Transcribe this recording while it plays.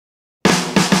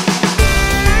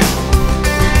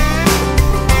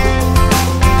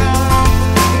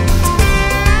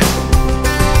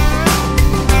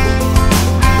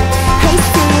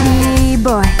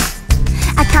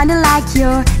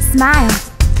smile.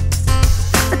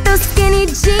 But those skinny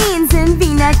jeans and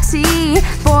v-neck tee,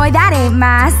 boy, that ain't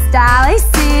my style. Hey,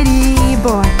 city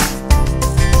boy,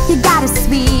 you got a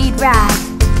sweet ride.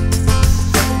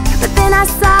 But then I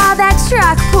saw that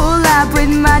truck pull up with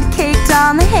mud caked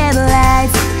on the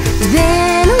headlights.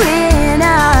 Then when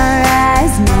our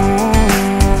eyes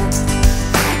met,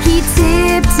 he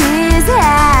tipped his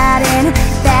hat, and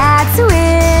that's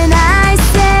when I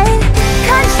said,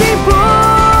 country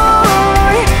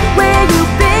boy, where you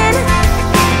been?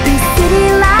 These city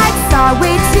lights are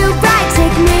way too bright.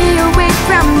 Take me away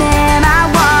from them. I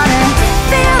wanna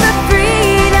feel the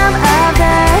freedom of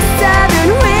the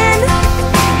southern wind.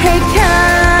 Hey,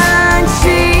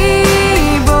 country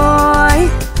boy,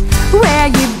 where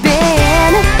you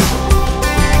been?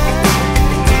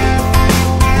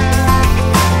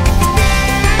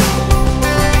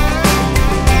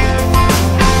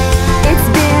 It's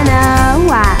been a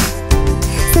while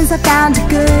since I found a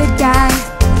good guy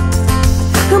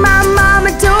who my mom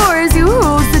adores, who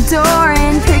holds the door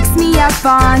and picks me up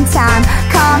on time.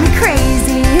 Call me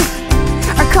crazy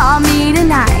or call me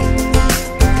tonight.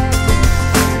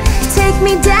 Take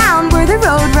me down where the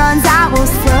road runs out.